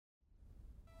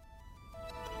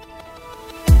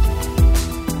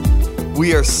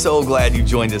We are so glad you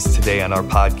joined us today on our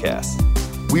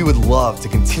podcast. We would love to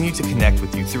continue to connect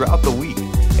with you throughout the week.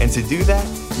 And to do that,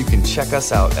 you can check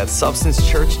us out at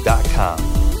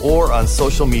substancechurch.com or on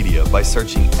social media by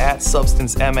searching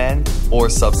 @SubstanceMN or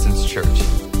Substance Church.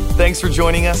 Thanks for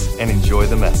joining us and enjoy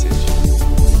the message.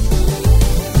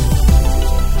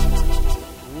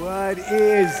 What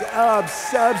is up,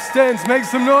 Substance? Make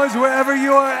some noise wherever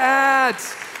you are at.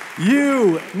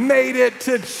 You made it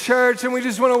to church, and we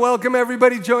just want to welcome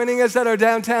everybody joining us at our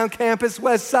downtown campus,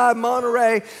 Westside,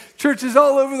 Monterey. Churches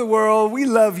all over the world, we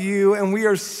love you, and we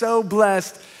are so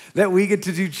blessed that we get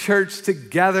to do church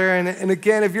together. And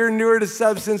again, if you're newer to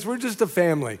Substance, we're just a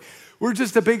family. We're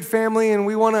just a big family, and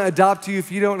we want to adopt you if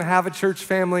you don't have a church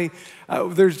family.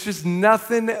 There's just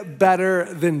nothing better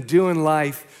than doing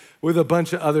life with a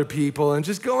bunch of other people and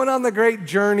just going on the great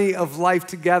journey of life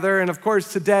together. And of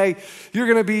course, today, you're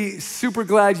gonna be super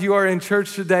glad you are in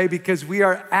church today because we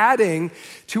are adding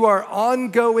to our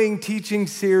ongoing teaching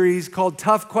series called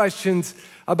Tough Questions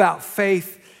About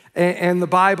Faith and the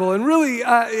Bible. And really,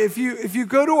 if you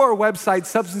go to our website,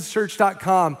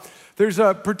 substancechurch.com, there's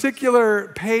a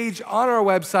particular page on our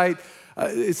website,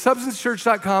 it's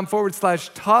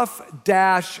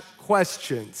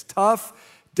substancechurch.com/tough-questions,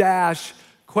 tough-questions.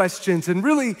 And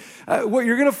really, what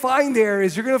you're gonna find there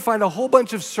is you're gonna find a whole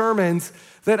bunch of sermons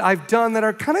that I've done that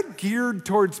are kind of geared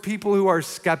towards people who are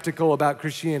skeptical about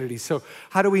Christianity. So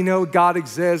how do we know God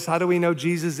exists? How do we know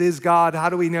Jesus is God? How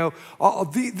do we know all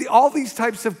these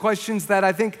types of questions that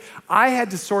I think I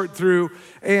had to sort through.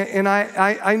 And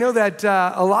I know that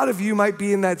a lot of you might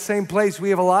be in that same place. We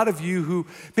have a lot of you who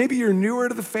maybe you're newer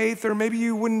to the faith, or maybe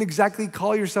you wouldn't exactly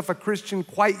call yourself a Christian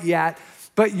quite yet,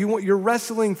 but you're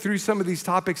wrestling through some of these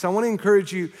topics. I want to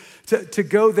encourage you to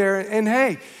go there. And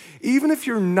hey, even if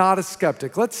you're not a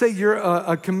skeptic, let's say you're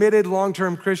a committed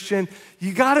long-term Christian,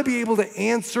 you gotta be able to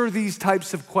answer these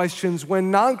types of questions when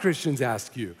non-Christians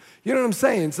ask you. You know what I'm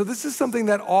saying? So this is something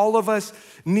that all of us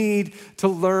need to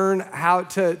learn how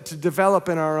to develop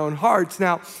in our own hearts.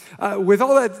 Now, with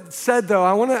all that said though,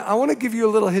 I wanna give you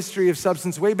a little history of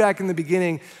Substance. Way back in the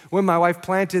beginning, when my wife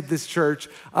planted this church,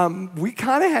 we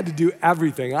kinda had to do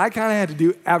everything. I kinda had to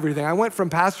do everything. I went from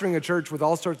pastoring a church with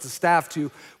all sorts of staff to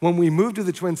when we moved to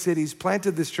the Twin Cities,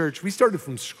 planted this church, we started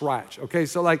from scratch, okay?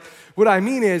 So like, what I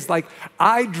mean is like,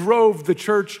 I drove the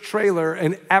church trailer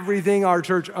and everything our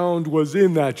church owned was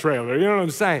in that trailer, you know what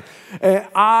I'm saying? And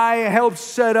I helped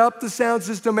set up the sound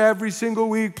system every single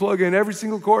week, plug in every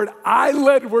single chord. I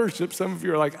led worship. Some of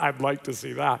you are like, I'd like to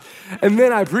see that. And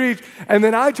then I preached, and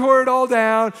then I tore it all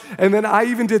down, and then I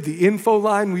even did the info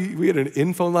line. We had an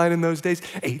info line in those days,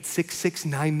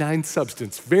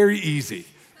 86699-SUBSTANCE, very easy.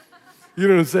 You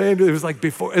know what I'm saying? It was like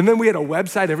before, and then we had a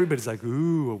website. Everybody's like,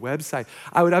 ooh, a website.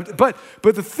 But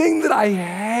the thing that I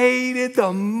hated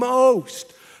the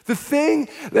most, the thing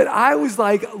that I was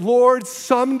like, Lord,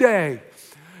 someday,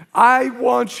 I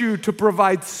want you to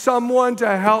provide someone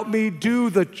to help me do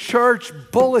the church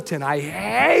bulletin. I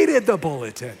hated the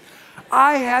bulletin.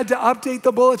 I had to update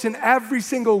the bulletin every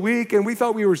single week, and we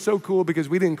thought we were so cool because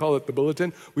we didn't call it the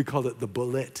bulletin, we called it the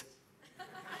bullet.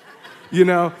 You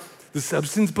know? The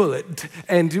Substance Bullet.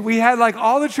 And we had like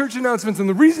all the church announcements. And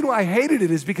the reason why I hated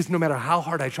it is because no matter how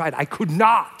hard I tried, I could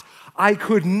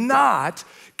not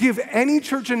give any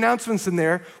church announcements in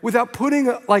there without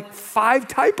putting like 5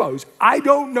 typos. I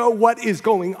don't know what is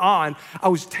going on. I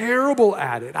was terrible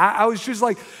at it. I was just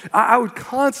like, I would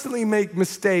constantly make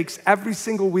mistakes every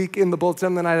single week in the bulletin,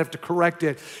 and then I'd have to correct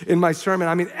it in my sermon.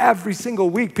 I mean, every single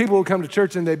week, people would come to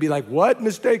church and they'd be like, what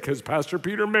mistake has Pastor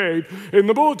Peter made in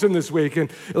the bulletin this week?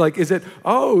 And like, is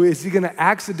he gonna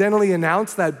accidentally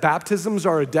announce that baptisms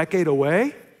are a decade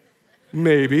away?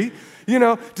 Maybe. You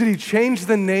know, did he change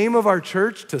the name of our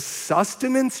church to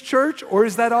Sustenance Church, or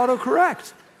is that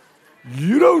autocorrect?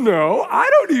 You don't know. I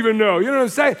don't even know. You know what I'm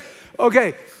saying?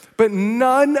 Okay, but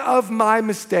none of my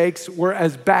mistakes were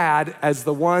as bad as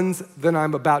the ones that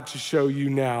I'm about to show you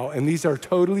now. And these are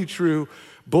totally true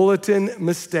bulletin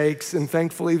mistakes, and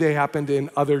thankfully they happened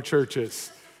in other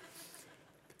churches.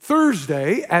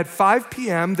 Thursday at 5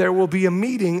 p.m., there will be a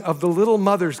meeting of the Little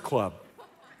Mothers Club.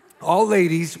 All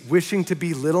ladies wishing to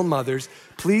be little mothers,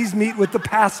 please meet with the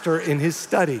pastor in his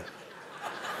study.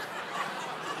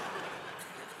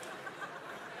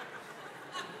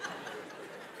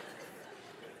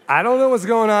 I don't know what's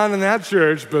going on in that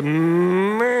church, but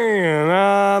man,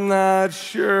 I'm not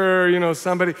sure. You know,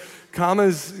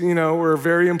 commas, were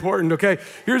very important. Okay,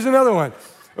 here's another one,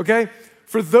 okay?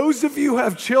 For those of you who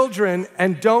have children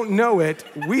and don't know it,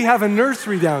 we have a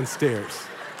nursery downstairs.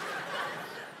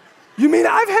 You mean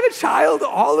I've had a child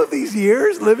all of these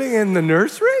years living in the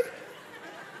nursery?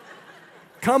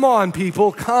 Come on,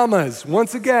 people, commas.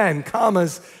 Once again,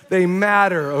 commas, they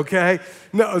matter, okay?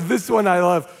 No, this one I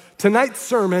love. Tonight's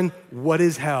sermon, what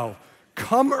is hell?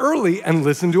 Come early and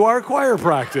listen to our choir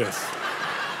practice.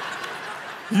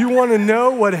 You want to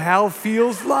know what hell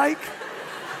feels like?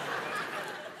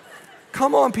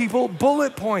 Come on, people,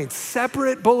 bullet points,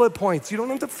 separate bullet points. You don't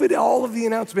have to fit all of the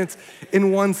announcements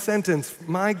in one sentence.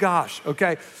 My gosh,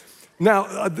 okay?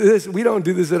 Now, we don't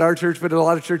do this at our church, but at a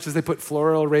lot of churches, they put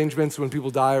floral arrangements when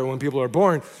people die or when people are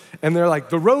born. And they're like,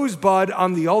 the rosebud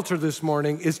on the altar this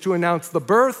morning is to announce the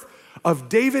birth of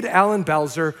David Allen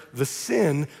Belzer, the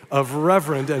sin of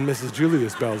Reverend and Mrs.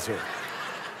 Julius Belzer.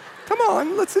 Come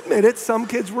on, let's admit it. Some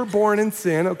kids were born in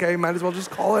sin, okay? Might as well just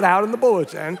call it out in the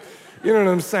bulletin. You know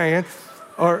what I'm saying?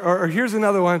 Or here's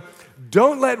another one.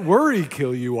 Don't let worry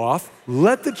kill you off.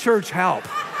 Let the church help.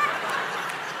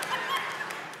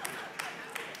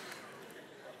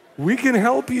 We can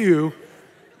help you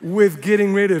with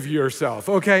getting rid of yourself.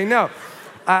 Okay, now,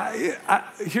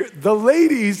 the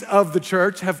ladies of the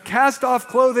church have cast off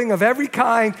clothing of every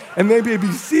kind, and they may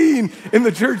be seen in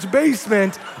the church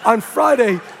basement on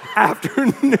Friday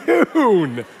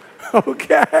afternoon.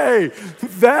 Okay,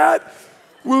 that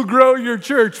will grow your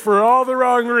church for all the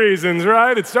wrong reasons,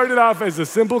 right? It started off as a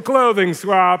simple clothing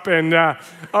swap, and that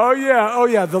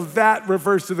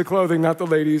refers to the clothing, not the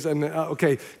ladies. And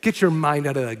okay, get your mind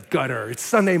out of the gutter. It's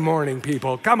Sunday morning,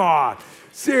 people. Come on,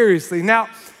 seriously. Now,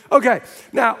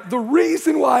 the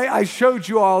reason why I showed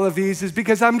you all of these is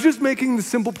because I'm just making the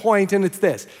simple point, and it's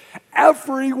this: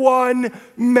 everyone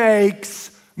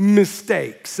makes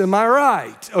mistakes. Am I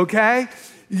right? Okay.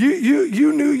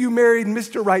 You knew you married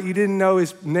Mr. Right. You didn't know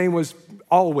his name was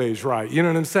always right. You know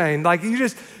what I'm saying? Like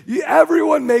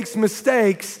everyone makes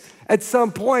mistakes at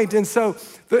some point. And so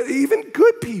even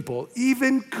good people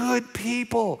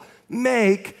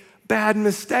make bad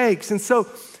mistakes. And so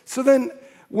then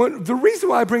the reason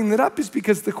why I bring that up is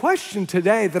because the question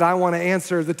today that I want to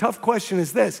answer, the tough question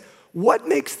is this: what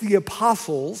makes the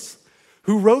apostles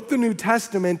who wrote the New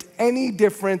Testament any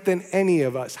different than any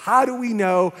of us? How do we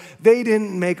know they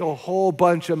didn't make a whole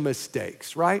bunch of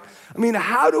mistakes, right? I mean,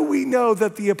 how do we know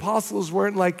that the apostles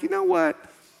weren't like, you know what?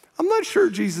 I'm not sure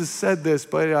Jesus said this,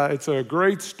 but it's a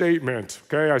great statement,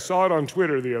 okay? I saw it on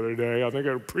Twitter the other day. I think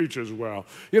it preaches well.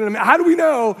 You know what I mean? How do we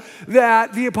know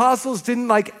that the apostles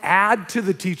didn't add to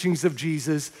the teachings of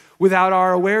Jesus without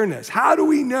our awareness? How do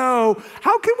we know?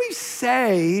 How can we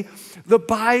say the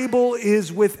Bible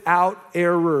is without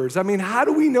errors? I mean, how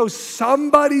do we know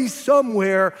somebody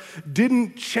somewhere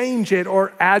didn't change it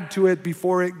or add to it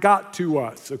before it got to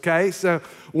us, okay? So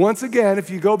once again,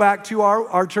 if you go back to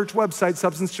our church website,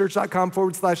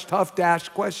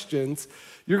 substancechurch.com/tough-questions,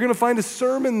 you're going to find a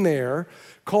sermon there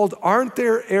called Aren't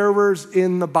There Errors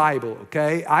in the Bible,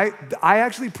 okay? I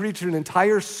actually preached an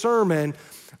entire sermon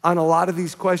on a lot of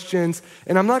these questions,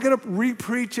 and I'm not going to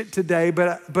re-preach it today,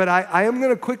 but I am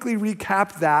going to quickly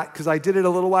recap that because I did it a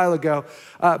little while ago.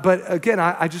 But again,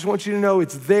 I just want you to know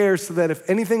it's there so that if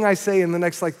anything I say in the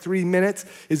next 3 minutes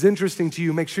is interesting to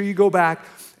you, make sure you go back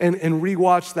and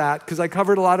rewatch that, because I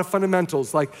covered a lot of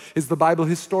fundamentals, like, is the Bible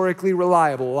historically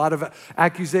reliable? A lot of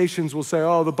accusations will say,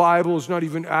 oh, the Bible is not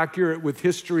even accurate with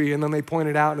history, and then they point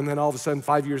it out, and then all of a sudden,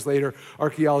 5 years later,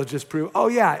 archaeologists prove, oh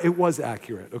yeah, it was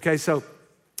accurate, okay? So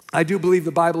I do believe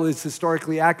the Bible is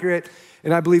historically accurate,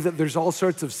 and I believe that there's all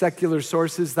sorts of secular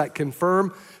sources that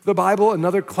confirm the Bible.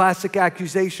 Another classic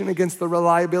accusation against the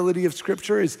reliability of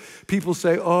Scripture is people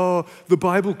say, oh, the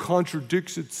Bible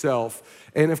contradicts itself.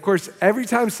 And of course, every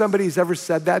time somebody's ever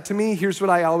said that to me, here's what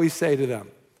I always say to them: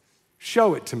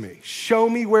 show it to me. Show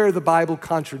me where the Bible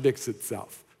contradicts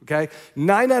itself, okay?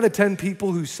 9 out of 10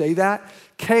 people who say that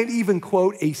can't even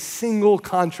quote a single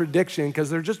contradiction because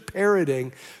they're just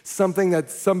parroting something that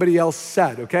somebody else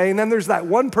said, okay? And then there's that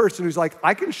one person who's like,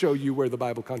 I can show you where the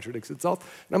Bible contradicts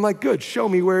itself. And I'm like, good, show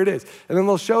me where it is. And then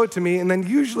they'll show it to me, and then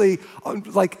usually,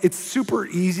 it's super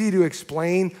easy to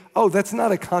explain, oh, that's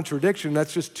not a contradiction,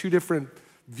 that's just two different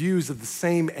views of the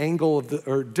same angle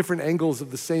or different angles of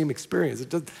the same experience.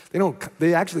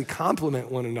 They actually complement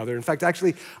one another. In fact,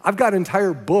 I've got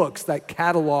entire books that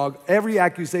catalog every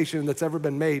accusation that's ever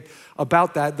been made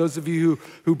about that. Those of you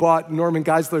who bought Norman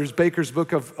Geisler's Baker's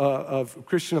book of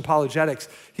Christian apologetics,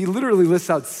 he literally lists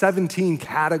out 17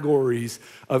 categories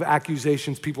of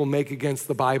accusations people make against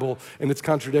the Bible and its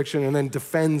contradiction, and then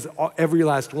defends every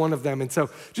last one of them. And so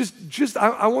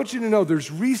I want you to know there's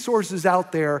resources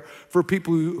out there for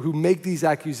people who who make these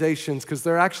accusations because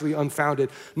they're actually unfounded.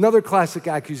 Another classic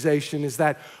accusation is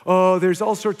that, oh, there's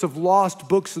all sorts of lost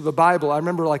books of the Bible. I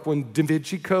remember like when Da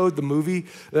Vinci Code, the movie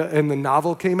and the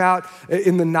novel came out.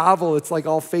 In the novel, it's like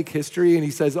all fake history, and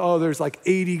he says, oh, there's like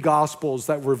 80 gospels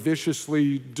that were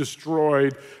viciously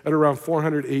destroyed at around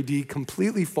 400 AD,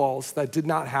 completely false. That did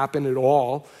not happen at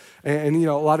all. And,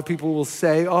 a lot of people will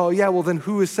say, oh, yeah, well, then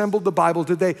who assembled the Bible?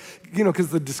 Did they, because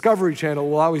the Discovery Channel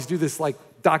will always do this, like,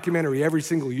 documentary every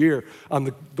single year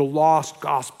on the lost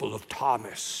gospel of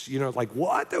Thomas. Like,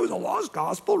 what? There was a lost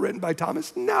gospel written by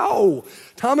Thomas? No.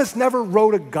 Thomas never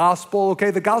wrote a gospel,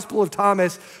 okay? The Gospel of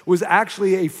Thomas was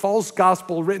actually a false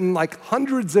gospel written like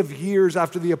hundreds of years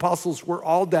after the apostles were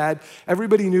all dead.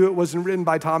 Everybody knew it wasn't written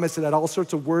by Thomas. It had all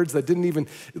sorts of words that didn't even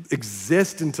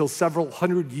exist until several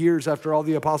hundred years after all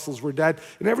the apostles were dead.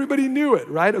 And everybody knew it,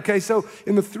 right? Okay, so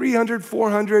in the 300s,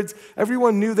 400s,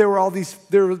 everyone knew there were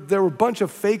a bunch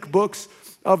of fake books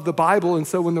of the Bible. And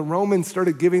so when the Romans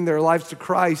started giving their lives to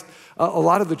Christ, a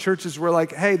lot of the churches were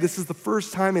like, hey, this is the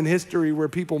first time in history where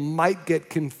people might get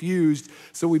confused.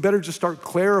 So we better just start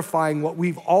clarifying what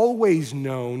we've always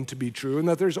known to be true and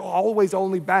that there's always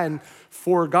only been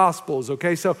 4 gospels,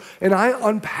 okay? So, and I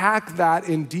unpack that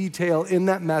in detail in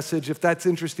that message. If that's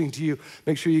interesting to you,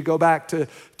 make sure you go back to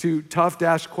Tough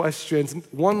Questions.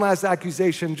 One last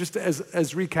accusation, just as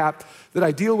recap, that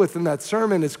I deal with in that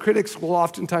sermon is critics will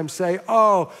oftentimes say,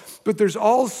 oh, but there's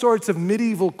all sorts of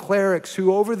medieval clerics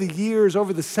who over the years,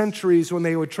 over the centuries, when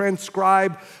they would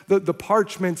transcribe the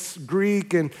parchments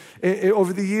Greek and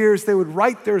over the years, they would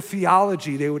write their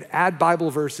theology. They would add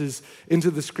Bible verses into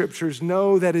the scriptures.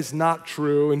 No, that is not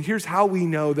true. And here's how we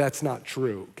know that's not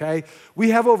true, okay? We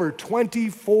have over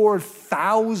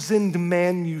 24,000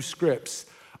 manuscripts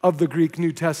of the Greek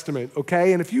New Testament,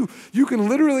 okay? And if you can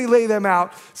literally lay them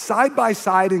out side by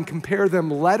side and compare them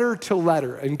letter to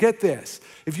letter, and get this,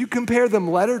 if you compare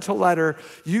them letter to letter,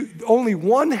 only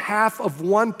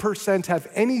 0.5% have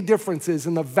any differences,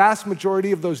 and the vast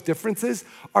majority of those differences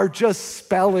are just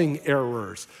spelling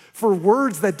errors for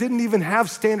words that didn't even have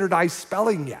standardized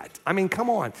spelling yet. I mean, come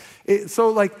on. If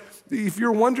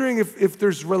you're wondering if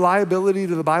there's reliability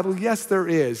to the Bible, yes, there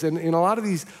is. And in a lot of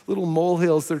these little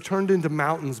molehills, they're turned into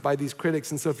mountains by these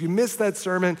critics. And so if you missed that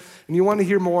sermon and you want to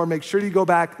hear more, make sure you go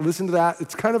back, listen to that.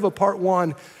 It's kind of a part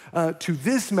 1 to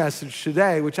this message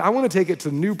today, which I want to take it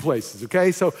to new places,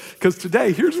 okay? So, because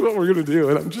today, here's what we're going to do,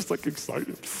 and I'm just like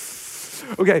excited.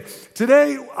 Okay,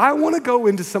 today I want to go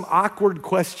into some awkward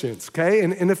questions, okay?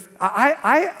 And if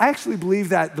I actually believe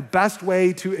that the best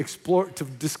way to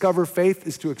discover faith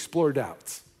is to explore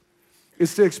doubts,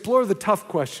 is to explore the tough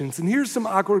questions. And here's some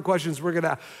awkward questions we're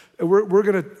gonna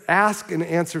ask and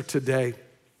answer today.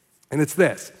 And it's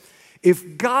this: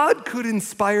 if God could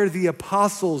inspire the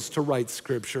apostles to write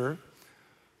scripture,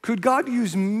 could God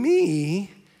use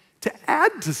me to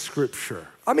add to scripture?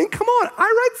 I mean, come on, I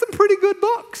write some pretty good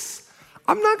books.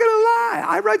 I'm not gonna lie,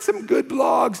 I write some good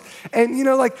blogs. And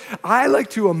I like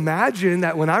to imagine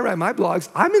that when I write my blogs,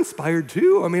 I'm inspired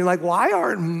too. I mean, why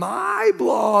aren't my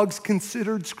blogs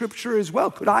considered scripture as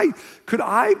well? Could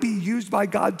I be used by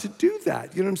God to do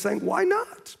that? You know what I'm saying? Why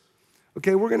not?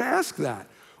 Okay, we're gonna ask that.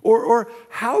 Or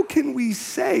how can we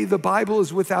say the Bible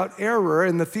is without error?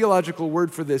 And the theological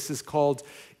word for this is called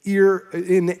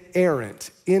inerrant.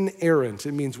 Inerrant,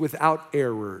 it means without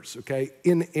errors, okay?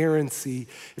 Inerrancy.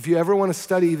 If you ever want to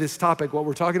study this topic, what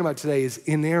we're talking about today is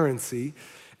inerrancy.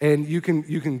 And you can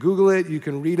Google it, you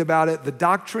can read about it. The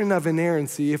doctrine of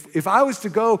inerrancy, if I was to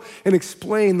go and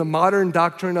explain the modern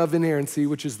doctrine of inerrancy,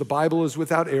 which is the Bible is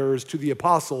without errors, to the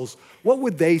apostles, what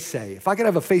would they say? If I could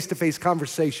have a face-to-face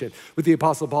conversation with the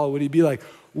Apostle Paul, would he be like,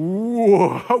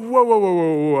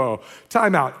 whoa,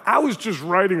 time out. I was just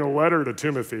writing a letter to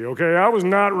Timothy, okay? I was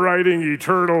not writing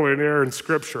eternal inerrant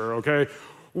scripture, okay?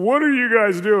 What are you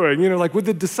guys doing? Would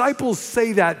the disciples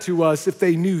say that to us if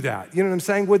they knew that? You know what I'm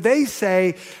saying? Would they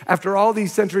say, after all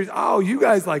these centuries, oh, you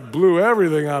guys blew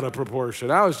everything out of proportion.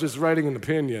 I was just writing an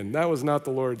opinion. That was not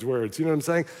the Lord's words. You know what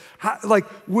I'm saying?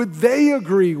 Would they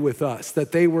agree with us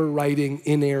that they were writing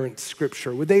inerrant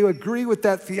scripture? Would they agree with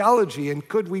that theology? And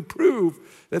could we prove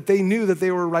that they knew that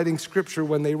they were writing scripture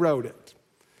when they wrote it?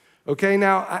 Okay,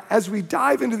 now, as we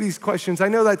dive into these questions, I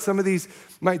know that some of these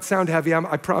might sound heavy.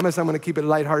 I promise I'm going to keep it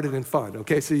lighthearted and fun.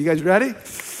 Okay, so you guys ready?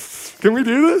 Can we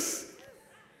do this?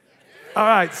 All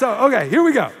right, okay, here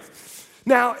we go.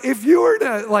 Now, if you were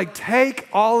to take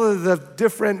all of the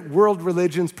different world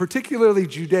religions, particularly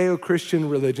Judeo-Christian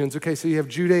religions, okay, so you have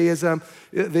Judaism,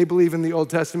 they believe in the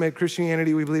Old Testament.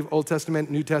 Christianity, we believe Old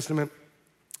Testament, New Testament.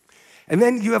 And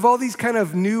then you have all these kind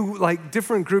of new, like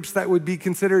different groups that would be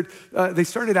considered, they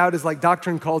started out as like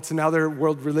doctrine cults and now they're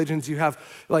world religions. You have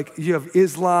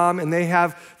Islam and they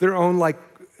have their own like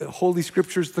holy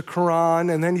scriptures, the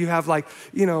Quran. And then you have like,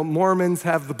 Mormons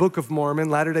have the Book of Mormon,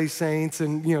 Latter-day Saints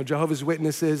and, Jehovah's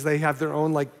Witnesses, they have their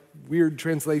own like weird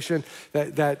translation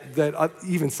that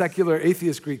even secular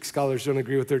atheist Greek scholars don't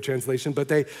agree with their translation, but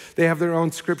they have their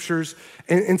own scriptures.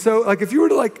 And so like if you were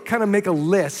to like kind of make a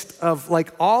list of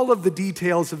like all of the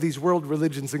details of these world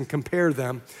religions and compare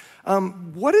them,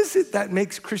 what is it that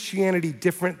makes Christianity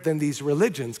different than these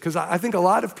religions? Because I think a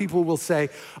lot of people will say,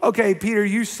 okay, Peter,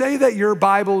 you say that your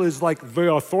Bible is like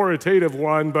the authoritative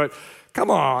one, but come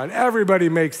on, everybody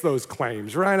makes those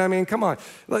claims, right? I mean, come on.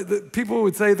 Like people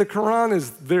would say the Quran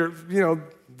is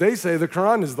they say the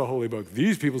Quran is the holy book.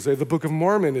 These people say the Book of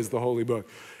Mormon is the holy book.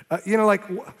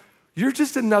 You're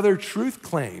just another truth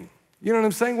claim. You know what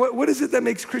I'm saying? What is it that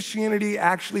makes Christianity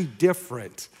actually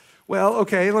different? Well,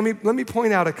 okay, let me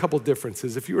point out a couple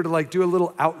differences. If you were to like do a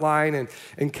little outline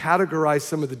and categorize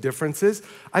some of the differences,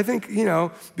 I think,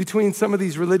 between some of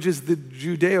these religions, the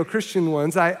Judeo-Christian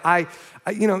ones,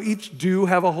 each do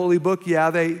have a holy book.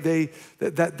 Yeah, they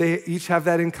each have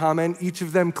that in common. Each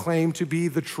of them claim to be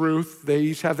the truth. They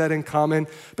each have that in common.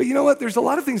 But you know what? There's a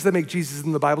lot of things that make Jesus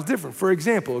in the Bible different. For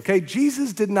example, okay,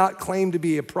 Jesus did not claim to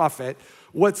be a prophet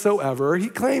whatsoever. He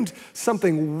claimed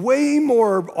something way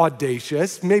more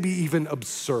audacious, maybe even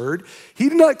absurd. He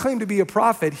did not claim to be a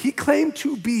prophet. He claimed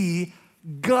to be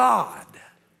God.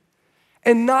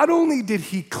 And not only did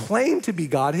he claim to be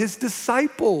God, his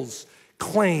disciples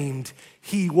claimed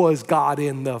he was God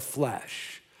in the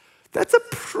flesh. That's a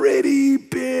pretty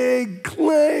big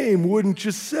claim, wouldn't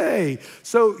you say?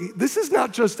 So this is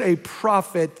not just a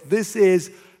prophet, this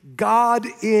is God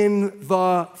in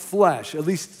the flesh, at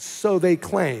least so they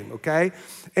claim, okay?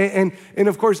 And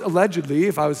of course, allegedly,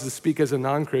 if I was to speak as a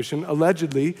non-Christian,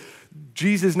 allegedly,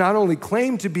 Jesus not only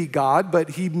claimed to be God, but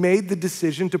he made the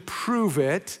decision to prove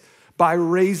it by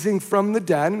raising from the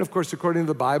dead. And of course, according to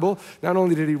the Bible, not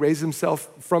only did he raise himself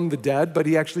from the dead, but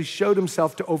he actually showed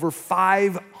himself to over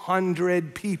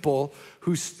 500 people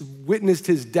who witnessed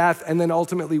his death, and then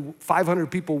ultimately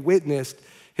 500 people witnessed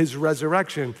his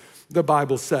resurrection, the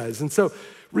Bible says. And so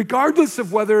regardless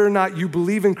of whether or not you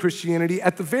believe in Christianity,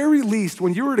 at the very least,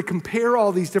 when you were to compare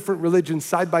all these different religions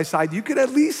side by side, you could at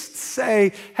least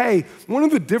say, hey, one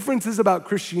of the differences about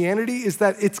Christianity is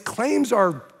that its claims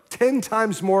are 10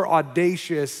 times more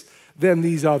audacious than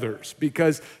these others,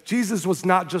 because Jesus was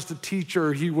not just a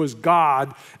teacher, he was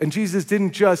God. And Jesus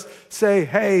didn't just say,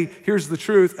 hey, here's the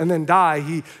truth, and then die.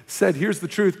 He said, here's the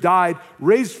truth, died,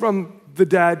 raised from the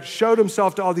dead, showed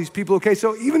himself to all these people. Okay,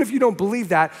 so even if you don't believe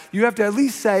that, you have to at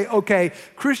least say, okay,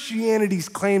 Christianity's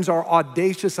claims are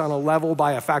audacious on a level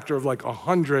by a factor of like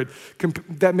 100.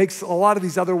 That makes a lot of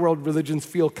these other world religions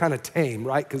feel kind of tame,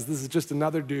 right? Because this is just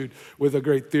another dude with a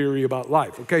great theory about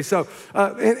life. Okay, so,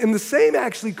 and the same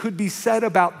actually could be said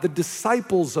about the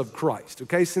disciples of Christ.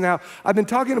 Okay, so now I've been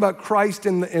talking about Christ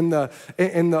in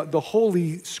the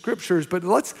holy scriptures, but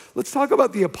let's talk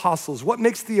about the apostles. What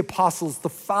makes the apostles, the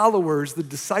followers, the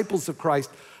disciples of Christ,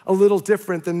 a little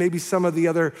different than maybe some of the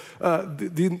other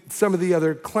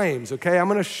claims, okay? I'm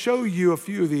gonna show you a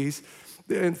few of these,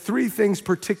 and three things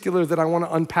particular that I wanna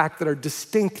unpack that are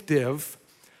distinctive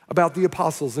about the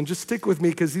apostles. And just stick with me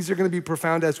because these are gonna be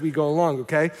profound as we go along,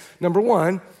 okay? Number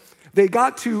one, they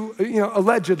got to,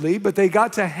 allegedly, but they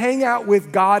got to hang out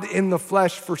with God in the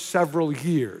flesh for several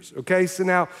years, okay? So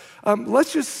now,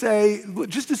 let's just say,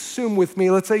 just assume with me,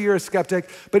 let's say you're a skeptic,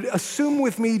 but assume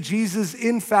with me Jesus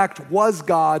in fact was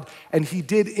God and he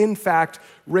did in fact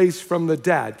raise from the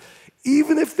dead.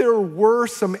 Even if there were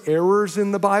some errors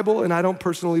in the Bible, and I don't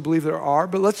personally believe there are,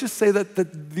 but let's just say that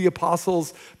the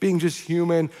apostles, being just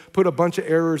human, put a bunch of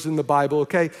errors in the Bible,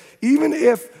 okay? Even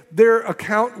if their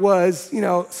account was,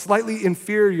 slightly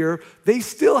inferior, they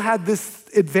still had this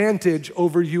advantage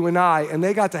over you and I, and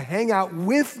they got to hang out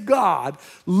with God,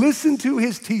 listen to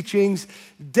his teachings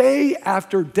day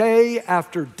after day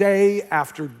after day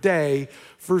after day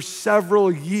for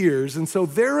several years. And so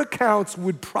their accounts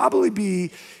would probably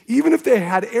be, even if they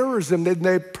had errors in them,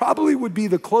 they probably would be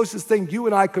the closest thing you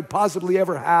and I could possibly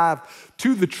ever have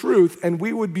to the truth, and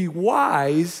we would be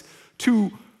wise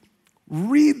to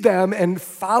read them and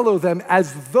follow them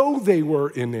as though they were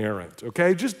inerrant,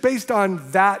 okay? Just based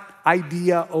on that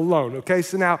idea alone, okay?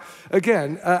 So now,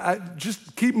 again,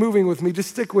 just keep moving with me.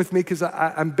 Just stick with me because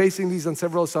I'm basing these on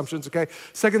several assumptions, okay?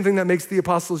 Second thing that makes the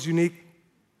apostles unique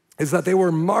is that they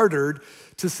were martyred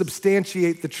to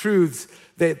substantiate the truths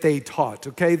that they taught,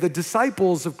 okay? The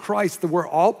disciples of Christ were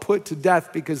all put to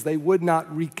death because they would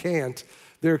not recant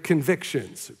They're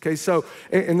convictions, okay? So,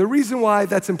 and the reason why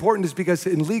that's important is because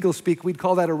in legal speak, we'd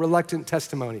call that a reluctant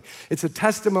testimony. It's a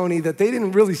testimony that they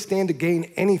didn't really stand to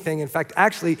gain anything. In fact,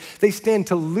 actually, they stand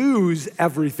to lose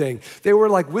everything. They were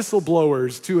like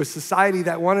whistleblowers to a society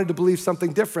that wanted to believe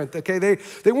something different, okay?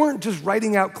 They weren't just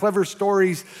writing out clever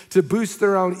stories to boost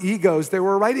their own egos. They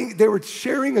were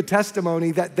sharing a testimony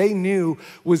that they knew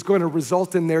was going to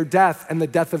result in their death and the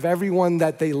death of everyone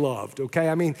that they loved, okay?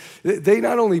 I mean, they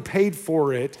not only paid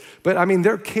for it, but I mean,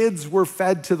 their kids were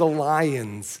fed to the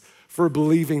lions for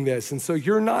believing this. And so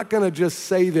you're not gonna just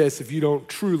say this if you don't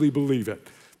truly believe it.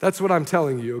 That's what I'm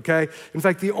telling you, okay? In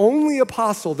fact, the only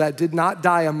apostle that did not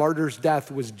die a martyr's death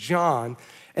was John.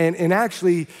 And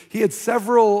actually, he had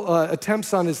several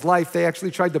attempts on his life. They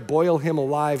actually tried to boil him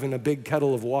alive in a big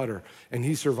kettle of water, and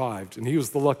he survived, and he was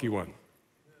the lucky one.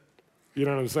 You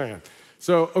know what I'm saying?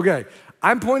 So, okay,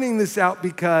 I'm pointing this out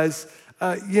because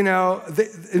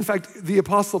in fact, the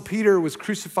Apostle Peter was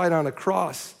crucified on a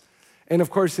cross. And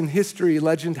of course, in history,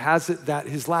 legend has it that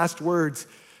his last words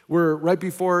were right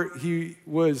before he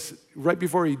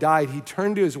died, he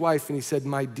turned to his wife and he said,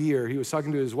 "My dear," he was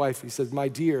talking to his wife, he said, "My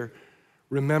dear,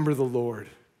 remember the Lord."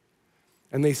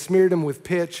 And they smeared him with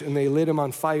pitch and they lit him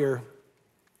on fire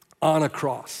on a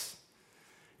cross.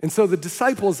 And so the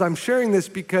disciples, I'm sharing this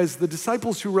because the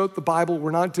disciples who wrote the Bible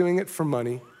were not doing it for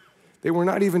money. They were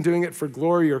not even doing it for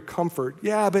glory or comfort.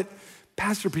 Yeah, but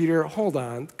Pastor Peter, hold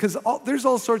on, because there's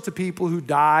all sorts of people who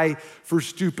die for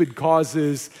stupid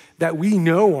causes that we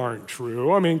know aren't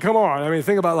true. I mean, come on. I mean,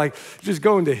 think about just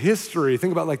go into history.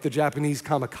 Think about the Japanese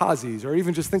kamikazes, or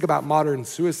even just think about modern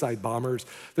suicide bombers.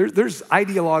 There's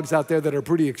ideologues out there that are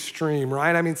pretty extreme,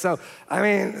 right?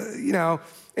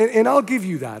 And I'll give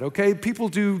you that, okay? People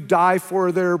do die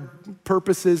for their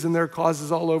purposes and their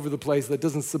causes all over the place. That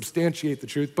doesn't substantiate the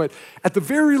truth. But at the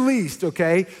very least,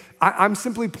 okay, I'm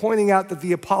simply pointing out that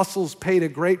the apostles paid a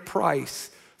great price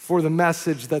for the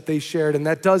message that they shared, and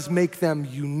that does make them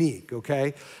unique,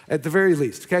 okay? At the very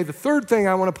least, okay? The third thing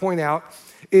I want to point out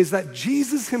is that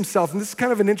Jesus himself, and this is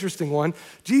kind of an interesting one,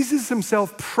 Jesus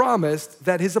himself promised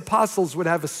that his apostles would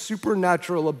have a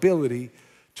supernatural ability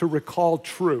to recall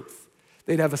truth.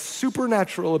 They'd have a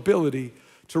supernatural ability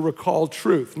to recall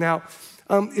truth. Now,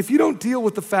 if you don't deal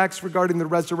with the facts regarding the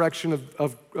resurrection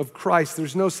of Christ,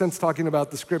 there's no sense talking about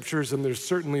the scriptures, and there's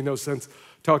certainly no sense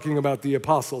talking about the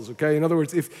apostles, okay? In other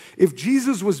words, if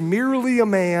Jesus was merely a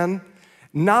man,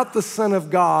 not the Son of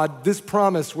God, this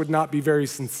promise would not be very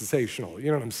sensational. You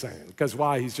know what I'm saying? Because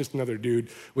why? He's just another dude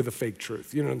with a fake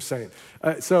truth. You know what I'm saying?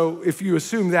 So if you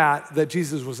assume that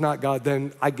Jesus was not God,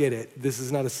 then I get it. This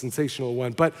is not a sensational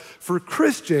one. But for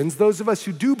Christians, those of us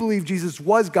who do believe Jesus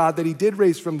was God, that he did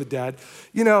raise from the dead,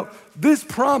 this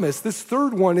promise, this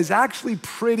third one, is actually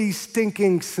pretty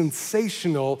stinking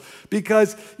sensational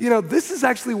because, this is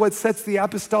actually what sets the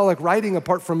apostolic writing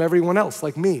apart from everyone else,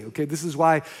 like me, okay? This is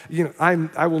why,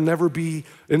 I will never be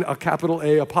a capital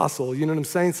A apostle, you know what I'm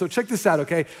saying? So check this out,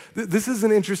 okay? This is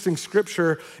an interesting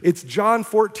scripture. It's John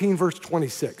 14, verse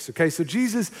 26, okay? So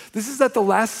this is at the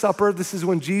Last Supper. This is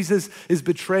when Jesus is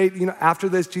betrayed. After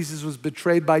this, Jesus was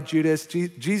betrayed by Judas.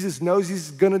 Jesus knows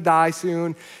he's gonna die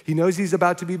soon. He knows he's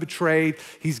about to be betrayed.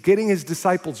 He's getting his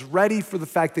disciples ready for the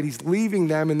fact that he's leaving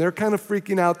them, and they're kind of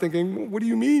freaking out thinking, what do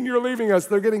you mean you're leaving us?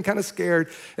 They're getting kind of scared.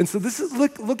 And so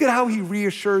look at how he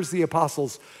reassures the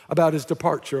apostles about his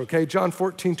departure, okay? John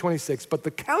 14, 26, but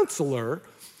the counselor,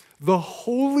 the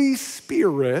Holy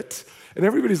Spirit, and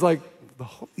everybody's like, the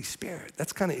Holy Spirit,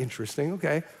 that's kind of interesting,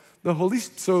 okay?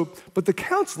 But the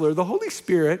counselor, the Holy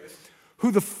Spirit,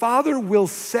 who the Father will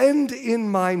send in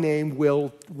my name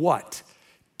will what?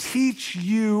 Teach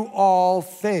you all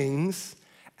things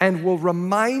and will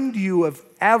remind you of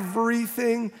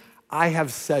everything I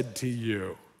have said to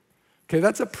you. Okay,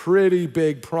 that's a pretty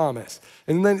big promise.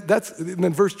 And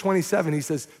then verse 27, he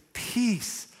says,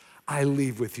 peace I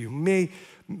leave with you.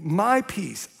 My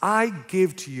peace I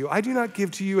give to you. I do not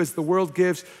give to you as the world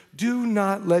gives. Do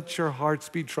not let your hearts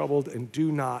be troubled and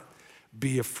do not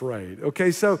be afraid.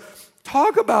 Okay, so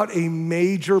talk about a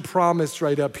major promise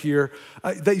right up here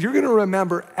that you're gonna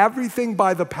remember everything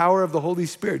by the power of the Holy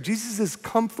Spirit. Jesus is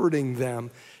comforting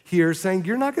them here, saying,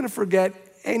 you're not gonna forget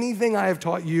anything I have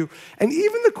taught you, and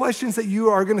even the questions that you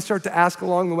are gonna start to ask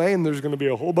along the way, and there's gonna be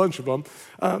a whole bunch of them,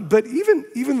 but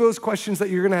even those questions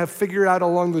that you're gonna have figured out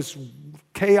along this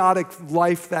chaotic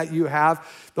life that you have,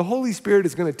 the Holy Spirit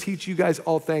is gonna teach you guys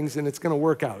all things, and it's gonna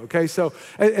work out, okay? So,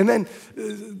 and then,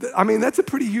 that's a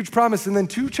pretty huge promise, and then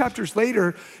 2 chapters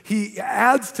later, he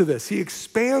adds to this, he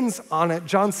expands on it,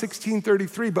 John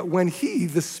 16:33, but when he,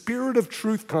 the Spirit of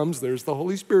truth comes, there's the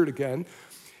Holy Spirit again,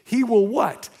 he will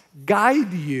what?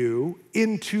 Guide you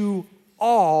into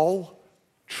all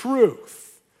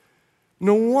truth.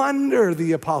 No wonder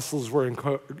the apostles were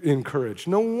encouraged.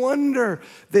 No wonder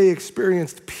they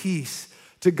experienced peace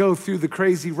to go through the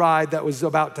crazy ride that was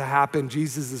about to happen,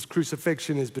 Jesus'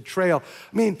 crucifixion, his betrayal.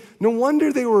 I mean, no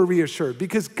wonder they were reassured,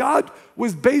 because God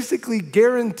was basically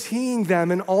guaranteeing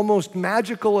them an almost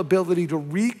magical ability to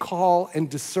recall and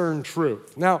discern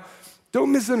truth. Now,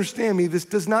 don't misunderstand me. This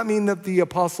does not mean that the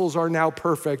apostles are now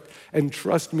perfect. And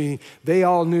trust me, they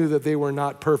all knew that they were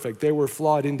not perfect. They were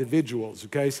flawed individuals,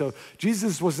 okay? So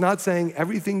Jesus was not saying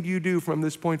everything you do from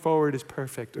this point forward is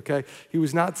perfect, okay? He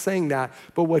was not saying that.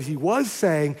 But what he was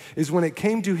saying is when it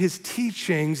came to his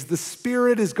teachings, the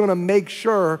Spirit is going to make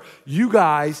sure you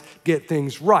guys get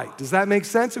things right. Does that make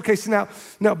sense? Okay, so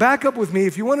now back up with me.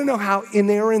 If you want to know how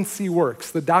inerrancy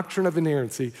works, the doctrine of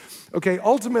inerrancy, okay,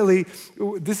 ultimately,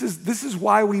 this is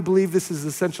why we believe this is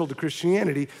essential to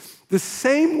Christianity. The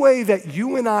same way that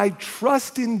you and I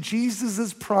trust in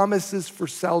Jesus' promises for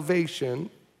salvation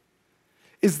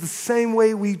is the same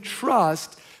way we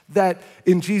trust that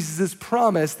in Jesus'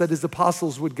 promise that his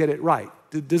apostles would get it right.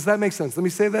 Does that make sense? Let me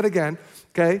say that again,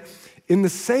 okay? In the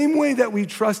same way that we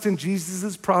trust in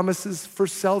Jesus' promises for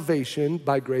salvation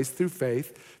by grace through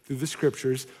faith, through the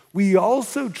scriptures, we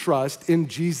also trust in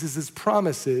Jesus'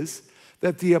 promises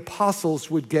that the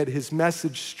apostles would get his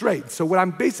message straight. So what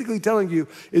I'm basically telling you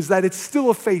is that it's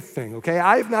still a faith thing, okay?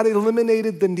 I have not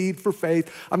eliminated the need for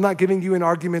faith. I'm not giving you an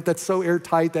argument that's so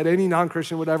airtight that any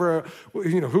non-Christian would ever,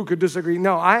 who could disagree?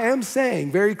 No, I am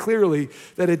saying very clearly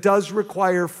that it does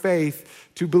require faith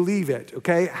to believe it,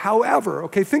 okay? However,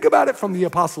 okay, think about it from the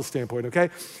apostle standpoint, okay?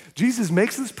 Jesus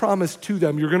makes this promise to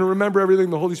them. You're going to remember everything.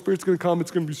 The Holy Spirit's going to come.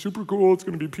 It's going to be super cool. It's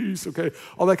going to be peace, okay?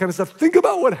 All that kind of stuff. Think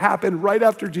about what happened right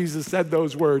after Jesus said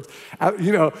those words,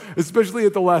 especially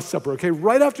at the Last Supper, okay?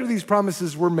 Right after these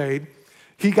promises were made,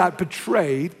 he got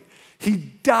betrayed. He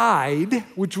died,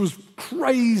 which was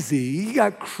crazy. He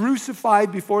got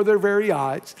crucified before their very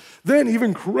eyes. Then,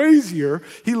 even crazier,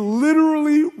 he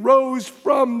literally rose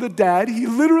from the dead. He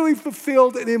literally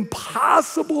fulfilled an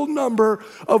impossible number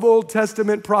of Old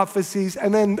Testament prophecies.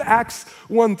 And then Acts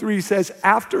 1:3 says,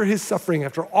 after his suffering,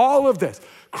 after all of this,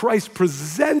 Christ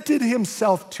presented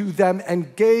himself to them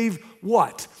and gave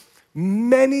what?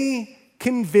 Many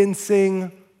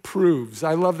convincing proofs.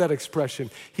 I love that expression.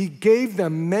 He gave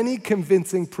them many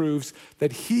convincing proofs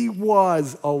that he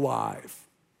was alive.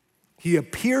 He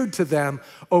appeared to them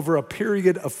over a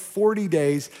period of 40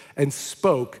 days and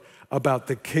spoke about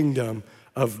the kingdom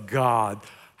of God.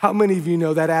 How many of you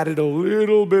know that added a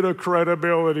little bit of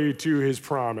credibility to his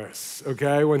promise,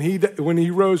 okay? When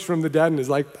he rose from the dead and is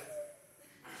like,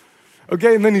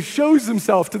 okay, and then he shows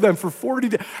himself to them for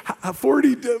 40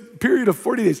 period of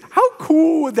 40 days. How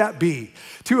cool would that be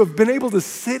to have been able to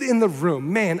sit in the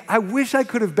room? Man, I wish I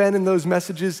could have been in those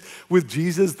messages with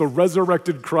Jesus, the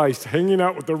resurrected Christ, hanging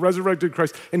out with the resurrected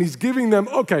Christ, and he's giving them,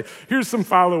 okay, here's some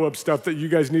follow-up stuff that you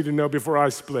guys need to know before I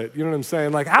split. You know what I'm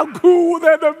saying? Like, how cool would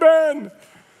that have been?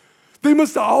 They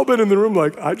must have all been in the room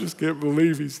like, I just can't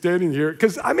believe he's standing here.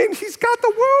 Because, he's got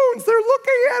the wounds. They're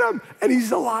looking at him, and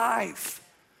he's alive.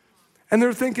 And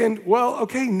they're thinking, well,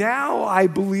 okay, now I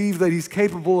believe that he's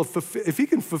capable of, if he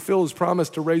can fulfill his promise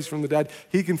to raise from the dead,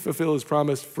 he can fulfill his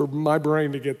promise for my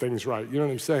brain to get things right. You know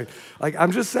what I'm saying? Like,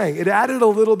 I'm just saying, it added a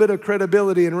little bit of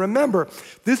credibility. And remember,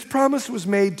 this promise was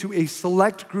made to a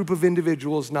select group of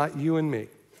individuals, not you and me.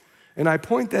 And I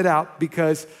point that out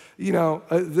because,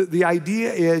 the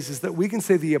idea is that we can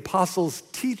say the apostles'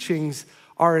 teachings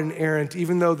are inerrant,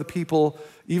 even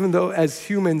though as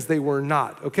humans they were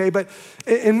not, okay?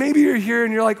 And maybe you're here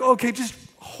and you're like, okay, just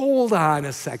hold on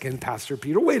a second, Pastor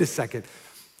Peter, wait a second.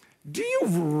 Do you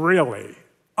really,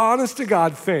 honest to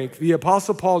God, think the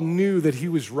Apostle Paul knew that he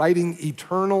was writing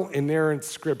eternal, inerrant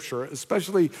scripture,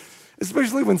 especially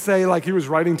when, say, like he was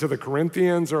writing to the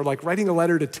Corinthians or like writing a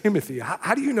letter to Timothy?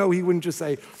 How do you know he wouldn't just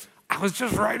say, I was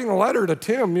just writing a letter to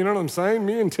Tim, you know what I'm saying?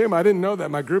 Me and Tim, I didn't know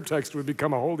that my group text would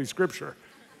become a holy scripture.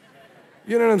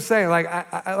 You know what I'm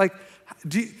saying?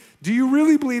 Do you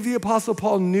really believe the Apostle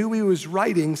Paul knew he was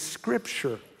writing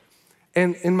scripture?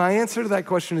 And my answer to that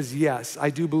question is yes,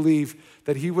 I do believe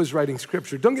that he was writing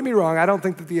scripture. Don't get me wrong, I don't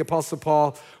think that the Apostle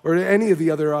Paul or any of the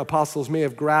other apostles may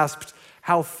have grasped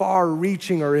how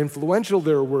far-reaching or influential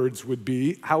their words would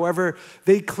be. However,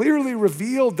 they clearly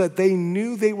revealed that they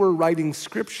knew they were writing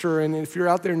scripture. And if you're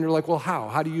out there and you're like, well, how?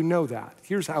 How do you know that?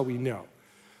 Here's how we know.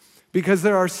 Because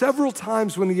there are several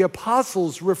times when the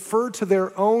apostles refer to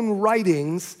their own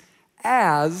writings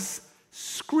as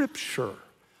scripture,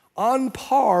 on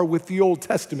par with the Old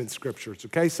Testament scriptures,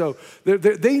 okay? So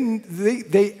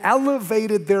they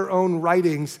elevated their own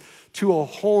writings to a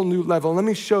whole new level. Let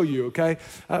me show you, okay?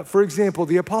 For example,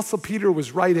 the Apostle Peter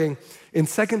was writing in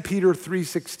 2 Peter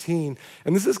 3:16,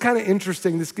 and this is kind of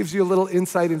interesting. This gives you a little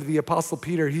insight into the Apostle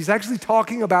Peter. He's actually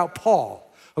talking about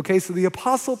Paul, okay? So the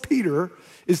Apostle Peter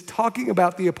is talking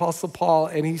about the Apostle Paul,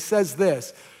 and he says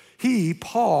this, he,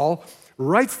 Paul,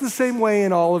 writes the same way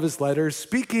in all of his letters,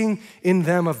 speaking in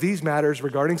them of these matters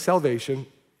regarding salvation.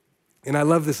 And I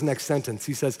love this next sentence.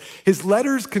 He says, his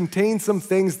letters contain some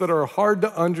things that are hard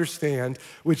to understand,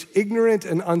 which ignorant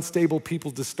and unstable people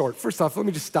distort. First off, let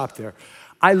me just stop there.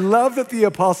 I love that the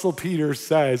Apostle Peter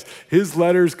says his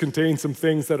letters contain some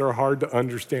things that are hard to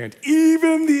understand.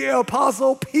 Even the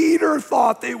Apostle Peter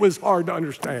thought it was hard to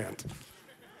understand.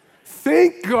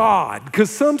 Thank God, because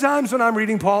sometimes when I'm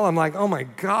reading Paul, I'm like, oh my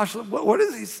gosh, what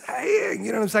is he saying?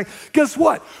 You know what I'm saying? Guess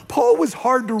what? Paul was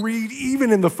hard to read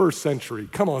even in the first century.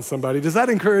 Come on, somebody. Does that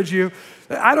encourage you?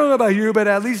 I don't know about you, but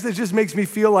at least it just makes me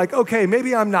feel like, okay,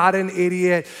 maybe I'm not an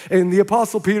idiot. And the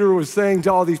Apostle Peter was saying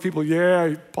to all these people,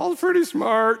 yeah, Paul's pretty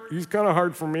smart. He's kind of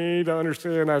hard for me to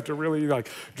understand. I have to really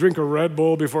drink a Red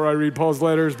Bull before I read Paul's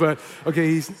letters. But okay,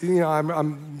 he's,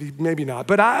 I'm maybe not.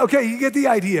 But okay, you get the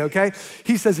idea, okay?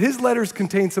 He says his letters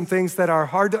contain some things that are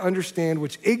hard to understand,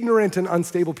 which ignorant and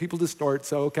unstable people distort.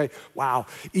 So, okay, wow.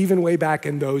 Even way back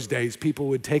in those days, people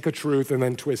would take a truth and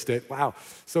then twist it. Wow.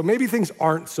 So maybe things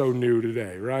aren't so new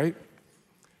today, right?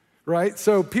 Right?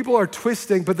 So people are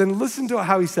twisting, but then listen to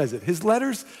how he says it. His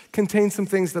letters contain some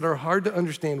things that are hard to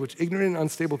understand, which ignorant and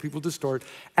unstable people distort,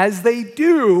 as they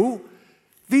do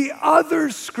the other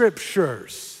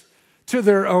scriptures to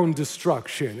their own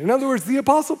destruction. In other words, the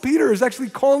Apostle Peter is actually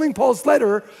calling Paul's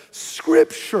letter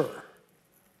scripture.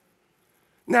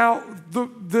 Now,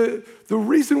 the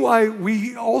reason why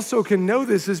we also can know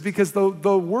this is because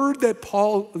the word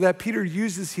that Peter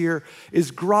uses here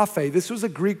is graphe. This was a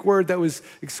Greek word that was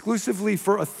exclusively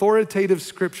for authoritative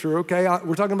scripture, okay?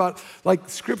 We're talking about like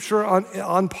scripture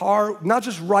on par, not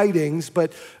just writings,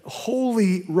 but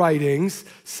holy writings,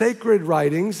 sacred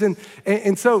writings.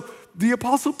 And so the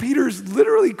Apostle Peter's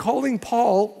literally calling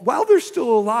Paul, while they're still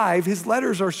alive, his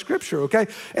letters are scripture, okay?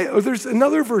 There's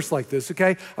another verse like this,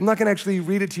 okay? I'm not gonna actually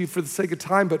read it to you for the sake of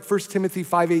time, but 1 Timothy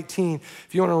 5:18,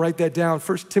 if you wanna write that down,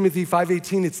 1 Timothy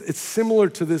 5:18, it's similar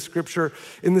to this scripture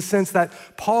in the sense that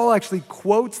Paul actually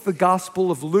quotes the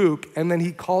Gospel of Luke and then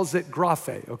he calls it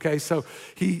graphe, okay? So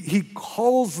he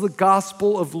calls the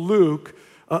Gospel of Luke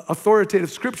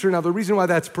authoritative scripture. Now, the reason why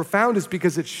that's profound is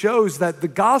because it shows that the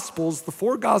Gospels, the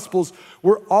four Gospels,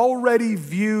 were already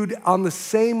viewed on the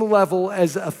same level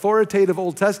as authoritative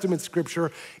Old Testament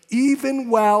scripture, even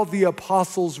while the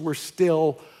apostles were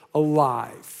still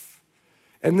alive.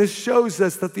 And this shows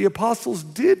us that the apostles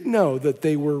did know that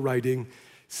they were writing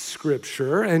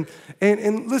scripture. And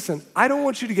listen, I don't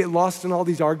want you to get lost in all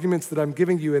these arguments that I'm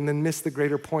giving you and then miss the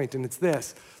greater point, and it's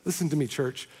this. Listen to me,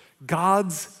 church.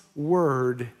 God's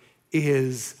word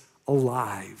is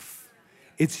alive.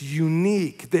 It's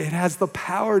unique. It has the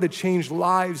power to change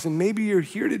lives. And maybe you're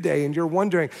here today and you're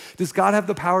wondering, does God have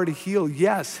the power to heal?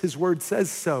 Yes, his word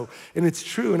says so. And it's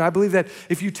true. And I believe that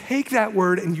if you take that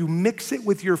word and you mix it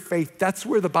with your faith, that's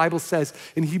where the Bible says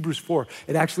in Hebrews 4,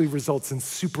 it actually results in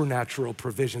supernatural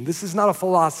provision. This is not a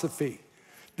philosophy.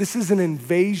 This is an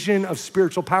invasion of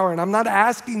spiritual power. And I'm not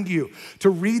asking you to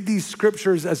read these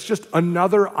scriptures as just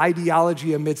another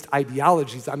ideology amidst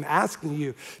ideologies. I'm asking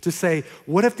you to say,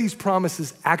 what if these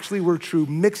promises actually were true?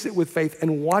 Mix it with faith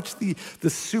and watch the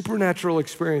supernatural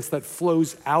experience that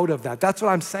flows out of that. That's what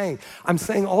I'm saying. I'm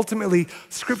saying ultimately,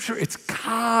 scripture, it's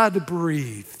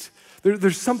God-breathed.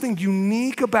 There's something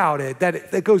unique about it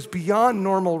that goes beyond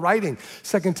normal writing.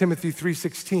 2 Timothy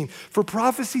 3:16. For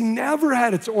prophecy never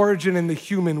had its origin in the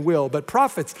human will, but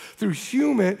prophets,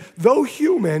 though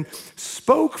human,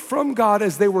 spoke from God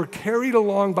as they were carried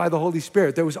along by the Holy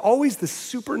Spirit. There was always this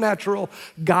supernatural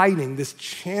guiding, this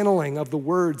channeling of the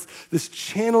words, this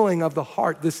channeling of the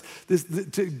heart,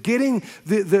 getting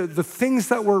the things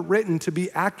that were written to be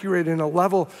accurate in a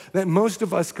level that most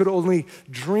of us could only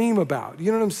dream about.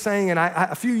 You know what I'm saying? And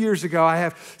a few years ago,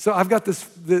 I've got this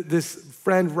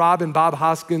friend, Rob and Bob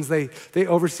Hoskins. They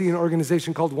oversee an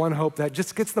organization called One Hope that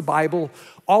just gets the Bible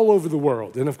all over the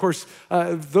world. And of course,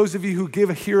 those of you who give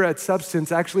here at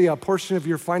Substance, actually a portion of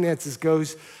your finances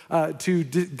goes to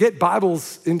get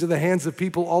Bibles into the hands of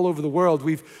people all over the world.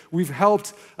 We've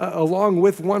helped, along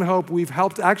with One Hope, we've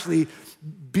helped actually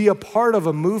be a part of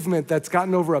a movement that's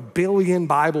gotten over 1 billion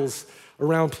Bibles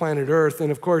around planet Earth. And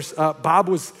of course, Bob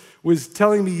was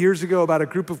telling me years ago about a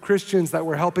group of Christians that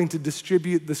were helping to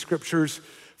distribute the scriptures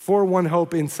for One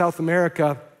Hope in South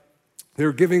America. They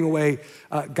were giving away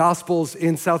gospels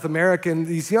in South America, and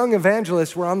these young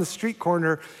evangelists were on the street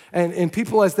corner, and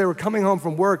people, as they were coming home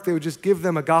from work, they would just give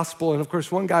them a gospel. And of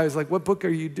course, one guy was like, "What book are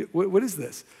you what is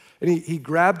this?" And he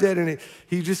grabbed it, and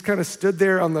he just kind of stood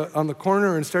there on the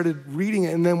corner and started reading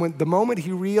it. And then the moment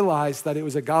he realized that it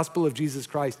was a gospel of Jesus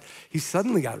Christ, he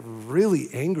suddenly got really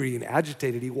angry and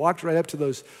agitated. He walked right up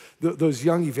to those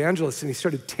young evangelists, and he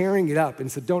started tearing it up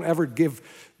and said, "Don't ever give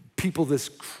people this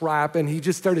crap." And he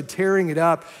just started tearing it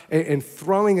up and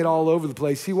throwing it all over the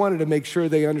place. He wanted to make sure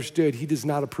they understood he does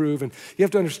not approve. And you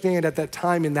have to understand, at that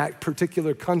time in that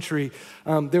particular country,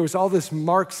 there was all this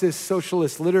Marxist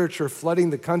socialist literature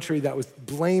flooding the country that was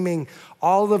blaming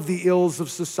all of the ills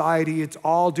of society. It's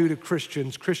all due to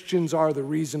Christians. Christians are the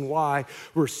reason why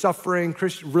we're suffering.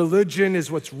 Religion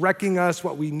is what's wrecking us.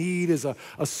 What we need is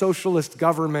a socialist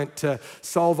government to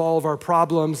solve all of our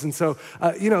problems. And so,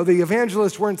 the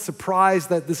evangelists weren't surprised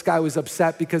that this guy was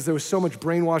upset because there was so much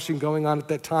brainwashing going on at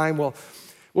that time.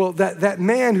 Well, that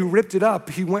man who ripped it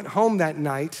up, he went home that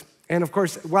night. And of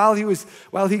course, while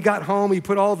he got home, he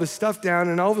put all of his stuff down,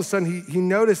 and all of a sudden he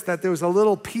noticed that there was a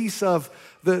little piece of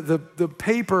the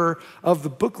paper of the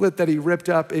booklet that he ripped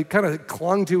up. It kind of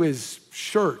clung to his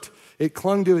shirt. It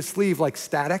clung to his sleeve like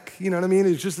static, you know what I mean? It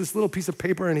was just this little piece of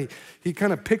paper, and he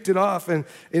kind of picked it off, and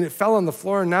it fell on the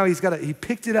floor, and now he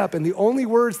picked it up, and the only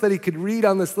words that he could read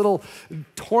on this little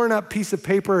torn up piece of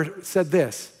paper said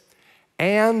this: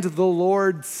 "And the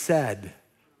Lord said, ...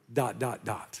 And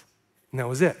that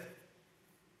was it.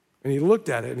 And he looked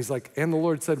at it, and he's like, "And the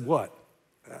Lord said what?"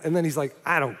 And then he's like,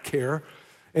 "I don't care."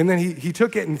 And then he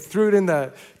took it and threw it in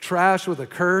the trash with a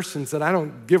curse and said, "I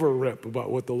don't give a rip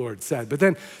about what the Lord said." But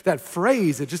then that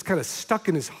phrase, it just kind of stuck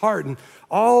in his heart. And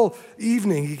all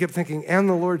evening he kept thinking, "And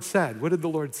the Lord said." What did the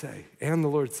Lord say? "And the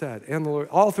Lord said." And the Lord,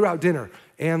 all throughout dinner,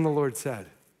 "And the Lord said."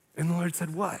 And the Lord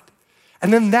said what?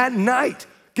 And then that night,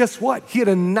 guess what? He had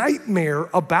a nightmare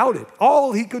about it.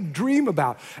 All he could dream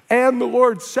about. "And the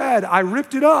Lord said," I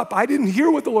ripped it up. I didn't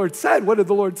hear what the Lord said. What did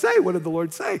the Lord say? What did the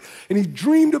Lord say? And he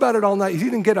dreamed about it all night.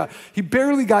 He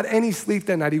barely got any sleep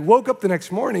that night. He woke up the next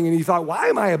morning and he thought, why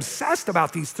am I obsessed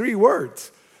about these 3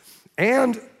 words?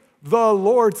 "And the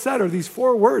Lord said," or these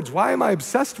 4 words. Why am I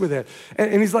obsessed with it?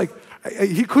 And he's like,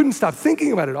 he couldn't stop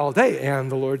thinking about it all day.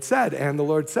 "And the Lord said," "and the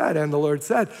Lord said," "and the Lord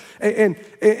said."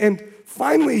 And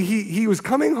finally, he was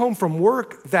coming home from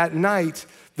work that night,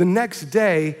 the next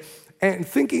day, and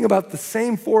thinking about the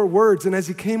same 4 words. And as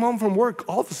he came home from work,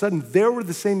 all of a sudden, there were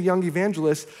the same young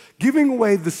evangelists giving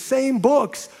away the same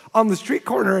books on the street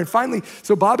corner. And finally,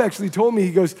 so Bob actually told me,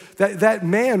 he goes, that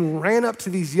man ran up to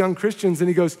these young Christians and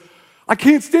he goes, "I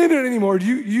can't stand it anymore.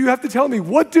 You have to tell me,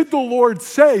 what did the Lord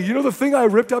say? You know the thing I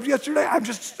ripped up yesterday? I'm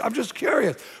just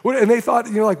curious." And they thought,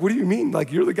 "What do you mean?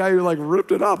 Like, you're the guy who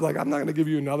ripped it up. Like, I'm not going to give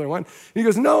you another one." And he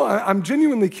goes, "No, I'm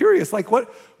genuinely curious. Like, what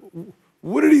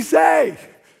did he say?"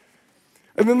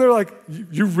 And then they're like,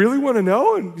 "You really want to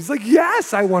know?" And he's like,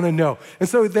 "Yes, I want to know." And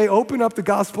so they opened up the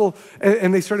gospel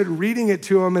and they started reading it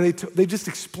to him, and they just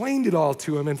explained it all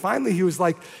to him. And finally, he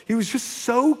was just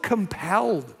so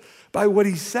compelled by what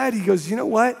he said. He goes, "You know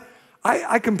what?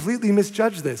 I completely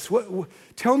misjudged this.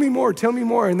 Tell me more, tell me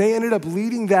more." And they ended up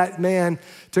leading that man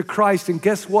to Christ. And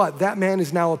guess what? That man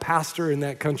is now a pastor in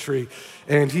that country.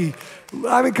 And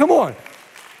come on.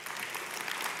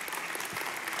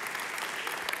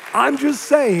 I'm just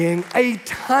saying, a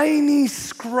tiny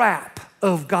scrap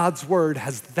of God's word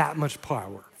has that much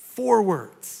power. 4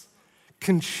 words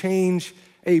can change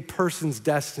a person's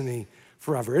destiny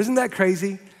forever. Isn't that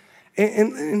crazy?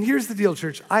 And here's the deal,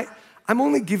 church. I'm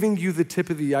only giving you the tip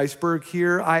of the iceberg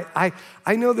here. I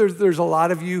know there's a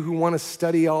lot of you who want to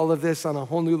study all of this on a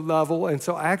whole new level. And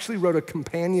so I actually wrote a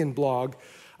companion blog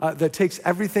that takes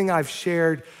everything I've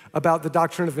shared about the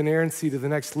doctrine of inerrancy to the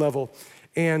next level.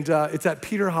 And it's at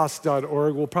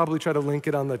peterhaas.org. We'll probably try to link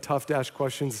it on the Tough Dash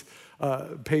Questions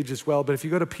page as well. But if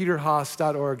you go to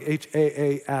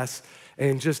peterhaas.org, Haas,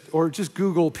 and just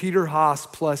Google Peter Haas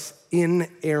plus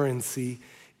inerrancy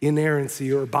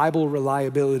or Bible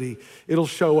reliability, it'll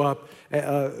show up,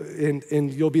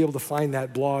 and you'll be able to find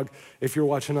that blog if you're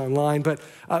watching online. But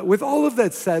with all of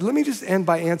that said, let me just end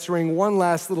by answering one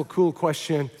last little cool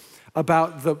question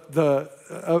about the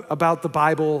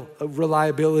Bible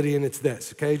reliability, and it's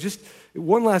this, okay? Just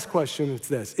one last question, it's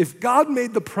this. If God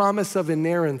made the promise of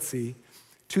inerrancy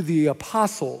to the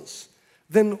apostles,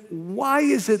 then why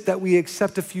is it that we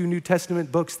accept a few New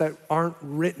Testament books that aren't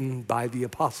written by the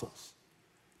apostles?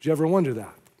 Did you ever wonder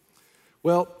that?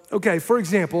 Well, okay, for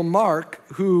example, Mark,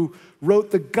 who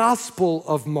wrote the Gospel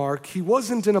of Mark, he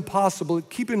wasn't an apostle, but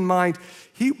keep in mind,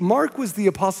 Mark was the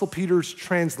Apostle Peter's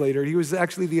translator. He was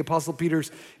actually the Apostle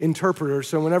Peter's interpreter.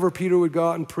 So whenever Peter would go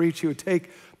out and preach, he would take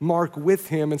Mark with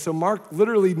him. And so Mark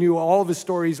literally knew all of his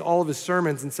stories, all of his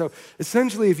sermons. And so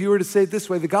essentially, if you were to say it this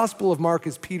way, the Gospel of Mark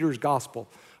is Peter's gospel.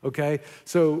 Okay,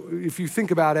 so if you think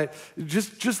about it,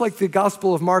 just like the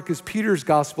Gospel of Mark is Peter's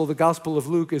gospel, the Gospel of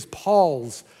Luke is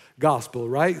Paul's gospel,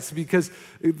 right? It's because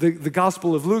the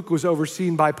Gospel of Luke was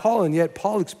overseen by Paul, and yet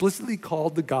Paul explicitly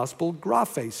called the gospel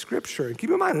graphe, scripture. And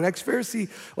keep in mind, an ex-Pharisee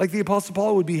like the Apostle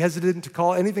Paul would be hesitant to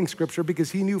call anything scripture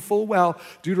because he knew full well,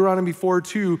 Deuteronomy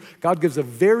 4:2, God gives a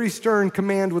very stern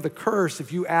command with a curse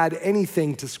if you add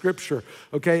anything to scripture,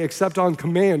 okay, except on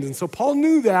command. And so Paul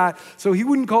knew that, so he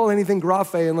wouldn't call anything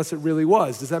graphe unless it really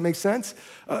was. Does that make sense?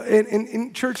 And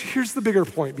in church, here's the bigger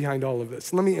point behind all of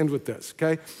this. Let me end with this,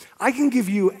 okay? I can give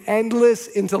you endless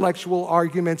intellectual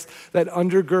arguments that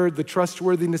undergird the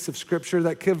trustworthiness of Scripture,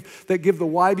 that give the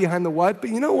why behind the what.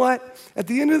 But you know what? At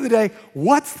the end of the day,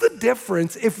 what's the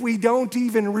difference if we don't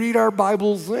even read our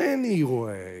Bibles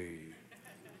anyway?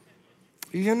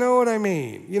 You know what I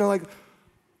mean? You know, like,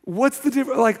 what's the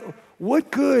difference? Like,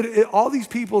 what good, all these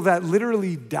people that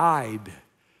literally died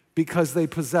because they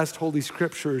possessed Holy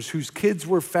Scriptures, whose kids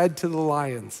were fed to the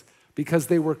lions because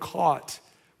they were caught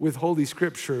with Holy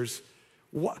Scriptures,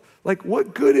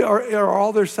 what good are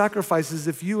all their sacrifices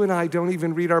if you and I don't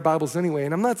even read our Bibles anyway?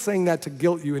 And I'm not saying that to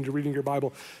guilt you into reading your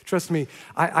Bible. Trust me,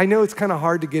 I know it's kind of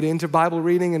hard to get into Bible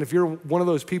reading, and if you're one of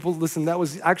those people, listen, that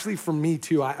was actually for me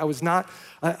too.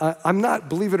 I'm not,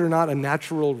 believe it or not, a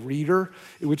natural reader,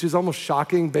 which is almost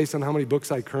shocking based on how many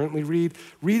books I currently read.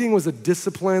 Reading was a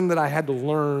discipline that I had to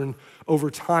learn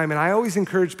over time. And I always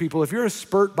encourage people, if you're a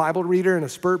spurt Bible reader, and a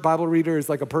spurt Bible reader is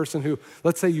like a person who,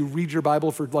 let's say you read your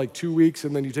Bible for like 2 weeks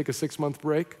and then you take a 6-month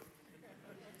break.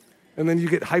 And then you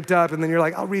get hyped up and then you're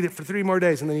like, I'll read it for 3 more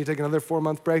days. And then you take another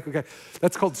 4-month break. Okay,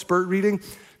 that's called spurt reading.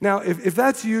 Now, if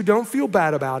that's you, don't feel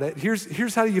bad about it.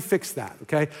 Here's how you fix that,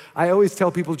 okay? I always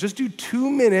tell people, just do 2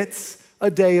 minutes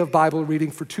a day of Bible reading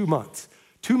for 2 months.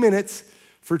 2 minutes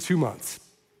for 2 months.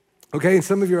 Okay, and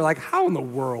some of you are like, how in the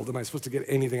world am I supposed to get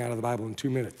anything out of the Bible in 2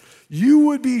 minutes? You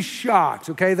would be shocked,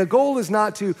 okay? The goal is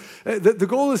the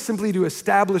goal is simply to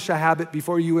establish a habit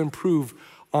before you improve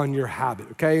on your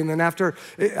habit, okay? And then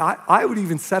I would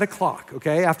even set a clock,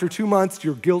 okay? After 2 months,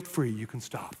 you're guilt-free, you can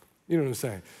stop. You know what I'm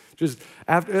saying?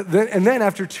 Then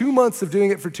after 2 months of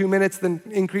doing it for 2 minutes, then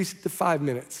increase it to 5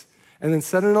 minutes. And then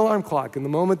set an alarm clock. And the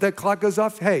moment that clock goes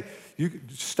off, hey, you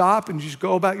stop and just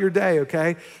go about your day,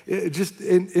 okay?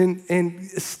 And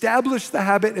establish the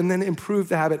habit and then improve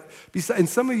the habit. And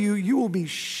some of you will be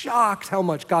shocked how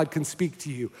much God can speak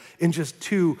to you in just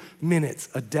 2 minutes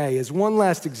a day. As one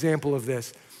last example of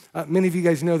this, many of you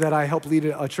guys know that I help lead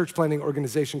a church planting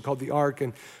organization called The Ark,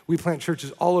 and we plant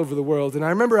churches all over the world. And I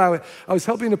remember I was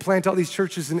helping to plant all these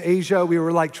churches in Asia. We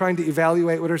were like trying to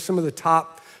evaluate what are some of the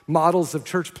top models of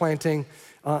church planting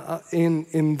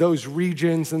in those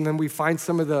regions, and then we find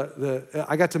some of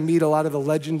I got to meet a lot of the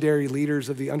legendary leaders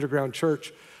of the underground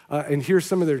church and hear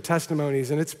some of their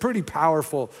testimonies, and it's pretty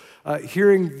powerful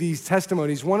hearing these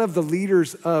testimonies. One of the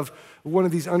leaders of one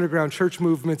of these underground church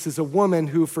movements is a woman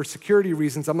who, for security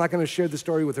reasons, I'm not gonna share the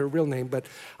story with her real name, but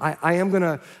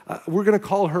we're gonna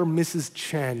call her Mrs.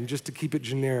 Chen, just to keep it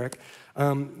generic.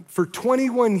 For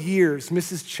 21 years,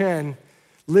 Mrs. Chen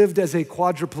lived as a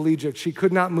quadriplegic. She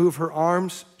could not move her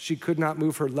arms, she could not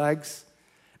move her legs,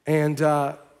 and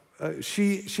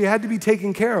she had to be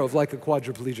taken care of like a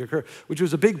quadriplegic, which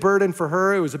was a big burden for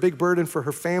her. It was a big burden for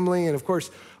her family, and of course,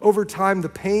 over time, the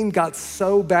pain got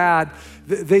so bad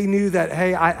that they knew that,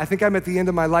 hey, I think I'm at the end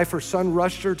of my life. Her son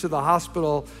rushed her to the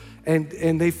hospital,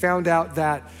 and they found out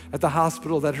that at the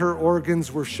hospital that her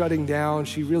organs were shutting down.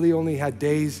 She really only had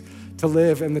days to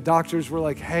live, and the doctors were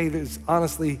like, hey, this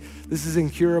is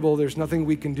incurable. There's nothing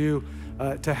we can do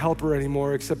to help her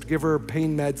anymore except give her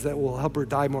pain meds that will help her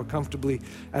die more comfortably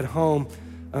at home.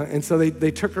 And so they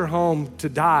took her home to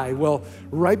die. Well,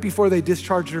 right before they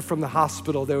discharged her from the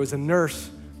hospital, there was a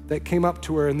nurse that came up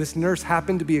to her, and this nurse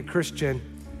happened to be a Christian.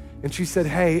 And she said,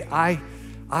 hey,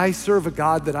 I serve a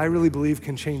God that I really believe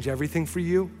can change everything for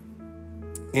you.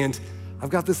 And I've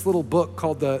got this little book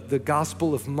called the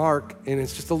Gospel of Mark, and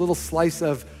it's just a little slice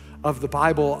of the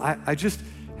Bible.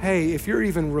 Hey, if you're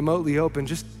even remotely open,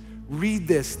 just read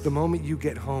this the moment you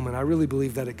get home, and I really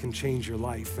believe that it can change your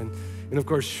life. And of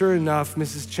course, sure enough,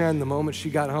 Mrs. Chen, the moment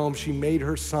she got home, she made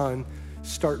her son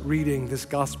start reading this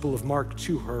Gospel of Mark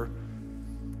to her.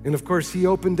 And of course, he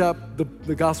opened up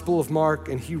the Gospel of Mark,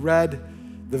 and he read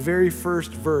the very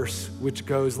first verse, which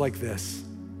goes like this: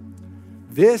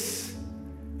 This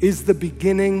is the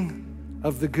beginning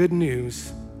of the good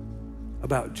news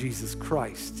about Jesus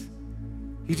Christ.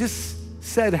 He just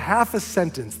said half a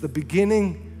sentence, the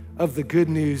beginning of the good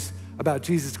news about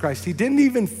Jesus Christ. He didn't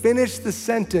even finish the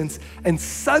sentence, and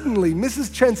suddenly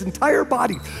Mrs. Chen's entire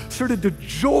body started to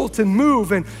jolt and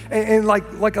move and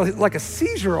like a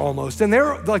seizure almost. And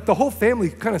they're like, the whole family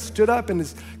kind of stood up and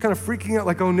is kind of freaking out,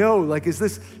 like, oh no, like is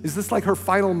this like her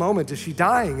final moment? Is she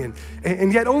dying?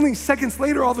 And yet only seconds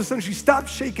later, all of a sudden she stopped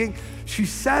shaking. She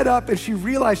sat up and she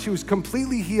realized she was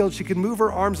completely healed. She could move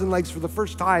her arms and legs for the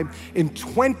first time in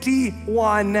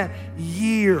 21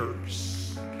 years.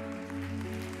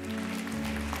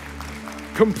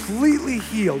 Completely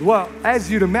healed. Well,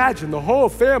 as you'd imagine, the whole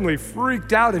family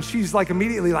freaked out, and she's like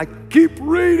immediately like, keep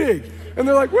reading. And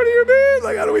they're like, what do you mean?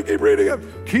 Like, how do we keep reading?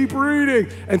 Keep reading.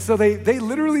 And so they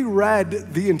literally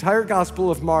read the entire Gospel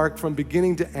of Mark from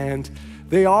beginning to end.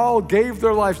 They all gave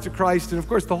their lives to Christ. And of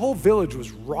course, the whole village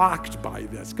was rocked by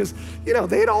this because,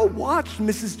 they had all watched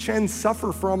Mrs. Chen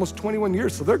suffer for almost 21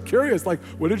 years. So they're curious, like,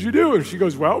 what did you do? And she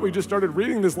goes, well, we just started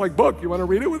reading this book. You want to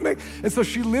read it with me? And so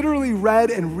she literally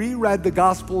read and reread the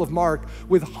Gospel of Mark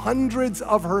with hundreds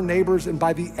of her neighbors. And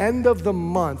by the end of the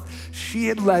month, she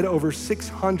had led over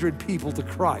 600 people to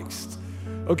Christ.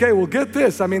 Okay, well, get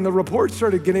this. I mean, the reports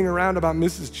started getting around about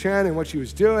Mrs. Chen and what she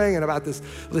was doing and about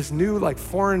this new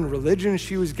foreign religion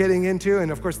she was getting into.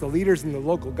 And of course, the leaders in the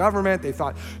local government, they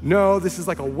thought, no, this is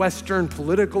like a Western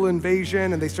political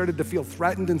invasion. And they started to feel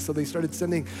threatened. And so they started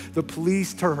sending the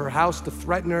police to her house to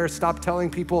threaten her, stop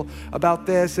telling people about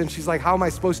this. And she's like, how am I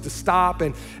supposed to stop?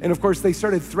 And of course, they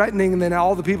started threatening. And then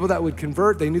all the people that would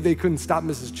convert, they knew they couldn't stop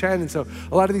Mrs. Chen. And so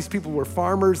a lot of these people were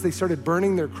farmers. They started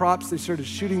burning their crops. They started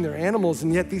shooting their animals.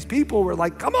 And yet these people were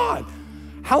like, come on,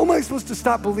 how am I supposed to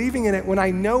stop believing in it when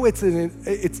I know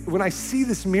when I see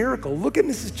this miracle? Look at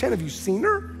Mrs. Chen, have you seen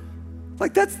her?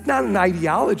 Like, that's not an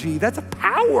ideology, that's a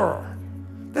power.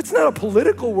 That's not a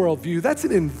political worldview, that's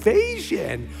an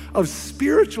invasion of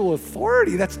spiritual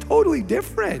authority. That's totally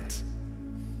different.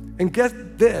 And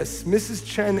get this, Mrs.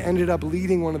 Chen ended up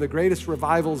leading one of the greatest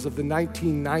revivals of the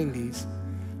 1990s.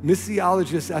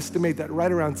 Missiologists estimate that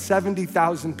right around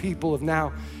 70,000 people have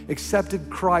now accepted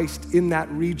Christ in that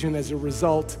region as a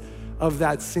result of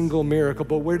that single miracle.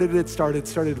 But where did it start? It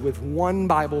started with one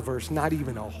Bible verse, not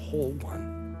even a whole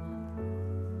one.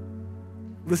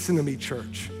 Listen to me,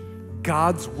 church.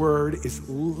 God's word is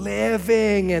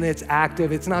living and it's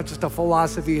active. It's not just a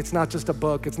philosophy. It's not just a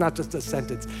book. It's not just a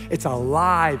sentence. It's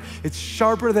alive. It's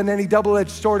sharper than any double-edged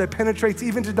sword. It penetrates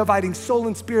even to dividing soul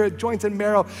and spirit, joints and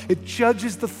marrow. It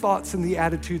judges the thoughts and the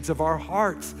attitudes of our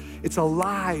hearts. It's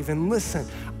alive. And listen,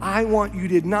 I want you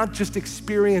to not just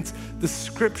experience the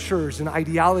scriptures and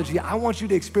ideology. I want you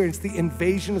to experience the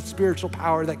invasion of spiritual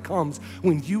power that comes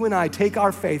when you and I take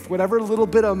our faith, whatever little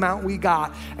bit of amount we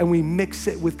got, and we mix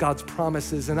it with God's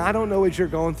promises. And I don't know what you're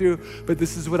going through, but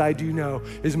this is what I do know,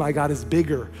 is my God is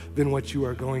bigger than what you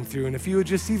are going through. And if you would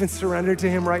just even surrender to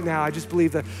him right now, I just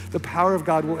believe that the power of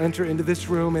God will enter into this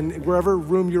room and wherever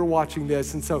room you're watching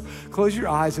this. And so close your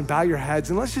eyes and bow your heads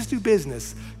and let's just do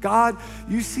business. God,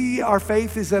 you see our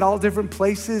faith is at all different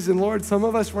places. And Lord, some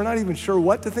of us, we're not even sure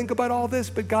what to think about all this,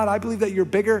 but God, I believe that you're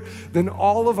bigger than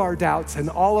all of our doubts and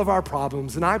all of our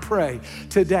problems. And I pray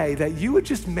today that you would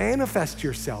just manifest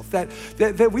yourself, that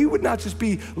we would not just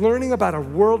be learning about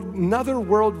another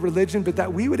world religion, but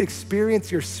that we would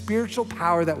experience your spiritual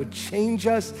power that would change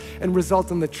us and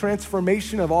result in the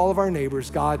transformation of all of our neighbors,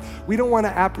 God. We don't want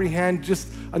to apprehend just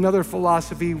another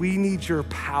philosophy. We need your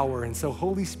power. And so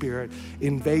Holy Spirit,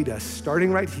 invade us,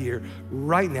 starting right here,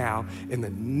 right now. In the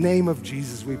name of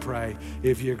Jesus, we pray.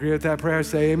 If you agree with that prayer,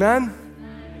 say amen.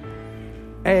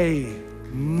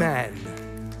 Amen.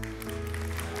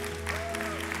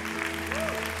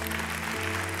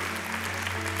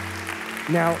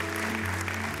 Now,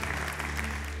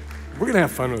 we're going to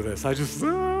have fun with this.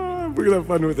 We're going to have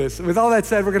fun with this. With all that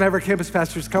said, we're going to have our campus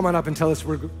pastors come on up and tell us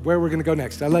where we're going to go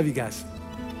next. I love you guys.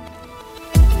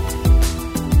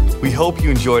 We hope you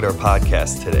enjoyed our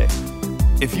podcast today.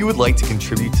 If you would like to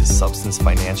contribute to Substance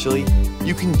financially,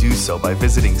 you can do so by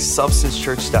visiting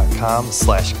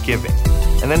substancechurch.com/giving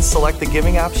and then select the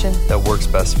giving option that works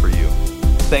best for you.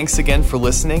 Thanks again for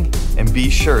listening, and be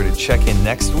sure to check in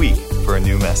next week for a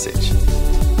new message.